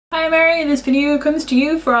Hi Mary, this video comes to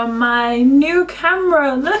you from my new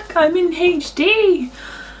camera. Look, I'm in HD.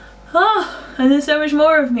 Oh, and there's so much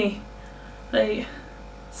more of me. Like,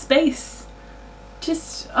 space.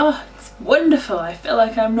 Just, oh, it's wonderful. I feel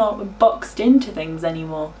like I'm not boxed into things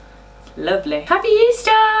anymore. It's lovely. Happy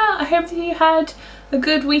Easter! I hope that you had a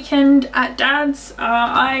good weekend at Dad's.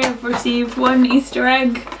 I have received one Easter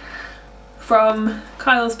egg from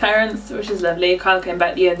Kyle's parents, which is lovely. Kyle came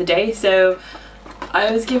back the other day, so I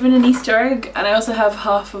was given an Easter egg, and I also have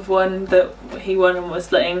half of one that he won and was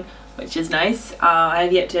splitting, which is nice. I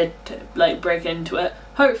have yet to like break into it.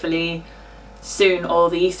 Hopefully soon all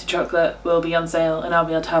the Easter chocolate will be on sale and I'll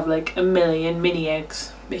be able to have like a million mini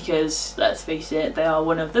eggs, because let's face it, they are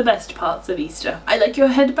one of the best parts of Easter. I like your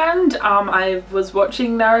headband. I was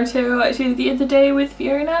watching Naruto actually the other day with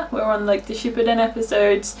Fiona. We're on like the Shippuden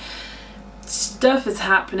episodes. Stuff is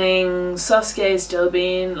happening. Sasuke is still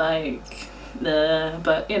being like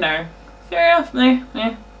but you know, fair enough. I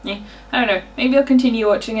don't know, maybe I'll continue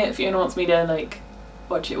watching it if Fiona wants me to like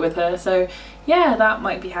watch it with her, so yeah, that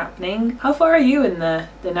might be happening. How far are you in the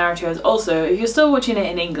Narutos? Also, if you're still watching it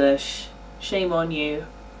in English, shame on you,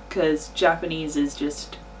 because Japanese is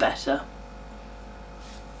just better.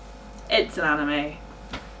 It's an anime.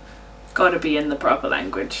 Gotta be in the proper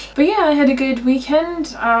language. But yeah, I had a good weekend.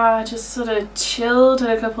 Just sort of chilled,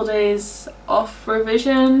 had a couple days off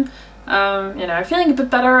revision. You know, feeling a bit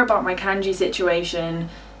better about my kanji situation,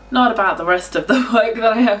 not about the rest of the work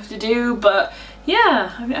that I have to do, but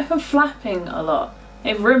yeah, I've been flapping a lot. I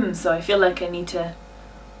have rooms, so I feel like I need to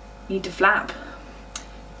flap.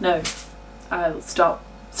 No, I'll stop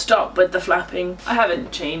with the flapping. I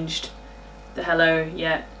haven't changed the hello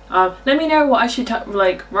yet. Let me know what I should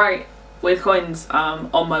like write with coins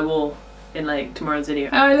on my wall in like tomorrow's video.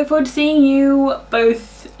 I look forward to seeing you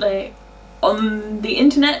both like on the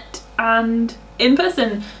internet and in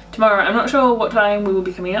person tomorrow. I'm not sure what time we will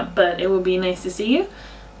be coming up, but it will be nice to see you.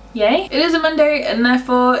 Yay! It is a Monday and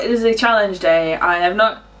therefore it is a challenge day. I have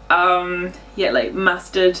not yet like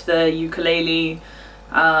mastered the ukulele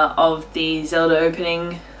of the Zelda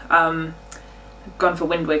opening. I've gone for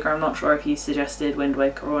Wind Waker. I'm not sure if you suggested Wind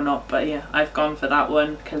Waker or not, but yeah, I've gone for that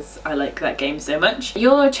one because I like that game so much.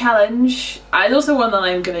 Your challenge is also one that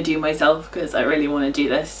I'm going to do myself because I really want to do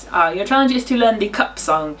this. Your challenge is to learn the cup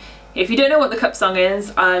song. If you don't know what the cup song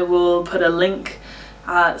is, I will put a link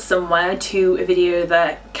somewhere to a video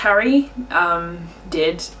that Carrie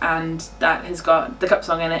did, and that has got the cup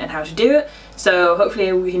song in it and how to do it. So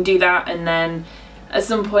hopefully we can do that, and then at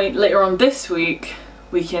some point later on this week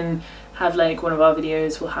we can have like one of our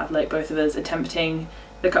videos, we'll have like both of us attempting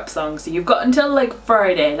the cup song. So you've got until like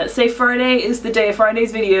Friday. Let's say Friday is the day.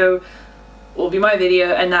 Friday's video will be my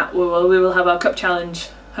video, and that we will have our cup challenge,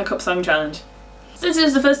 our cup song challenge. This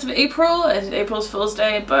is the 1st of April, it's April's Fool's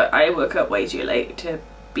Day, but I woke up way too late to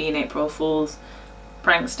be an April Fool's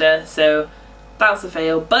prankster, so that's a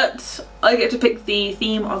fail. But I get to pick the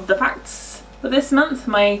theme of the facts for this month.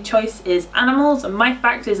 My choice is animals, and my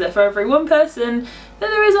fact is that for every one person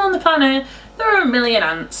that there is on the planet, there are 1 million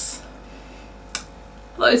ants.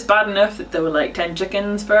 Well, it was bad enough that there were like 10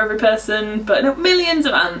 chickens for every person, but no, millions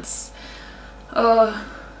of ants. Oh.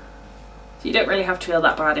 So you don't really have to feel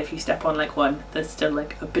that bad if you step on like one. There's still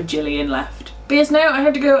like a bajillion left. But yes, now I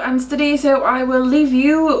have to go and study, so I will leave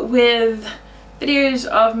you with videos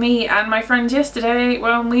of me and my friends yesterday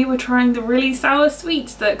when we were trying the really sour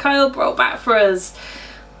sweets that Kyle brought back for us.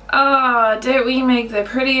 Ah, don't we make the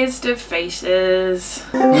prettiest of faces?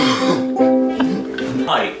 Like,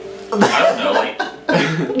 I don't know, like,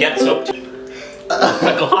 gets up to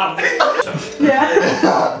a glad.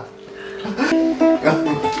 Yeah.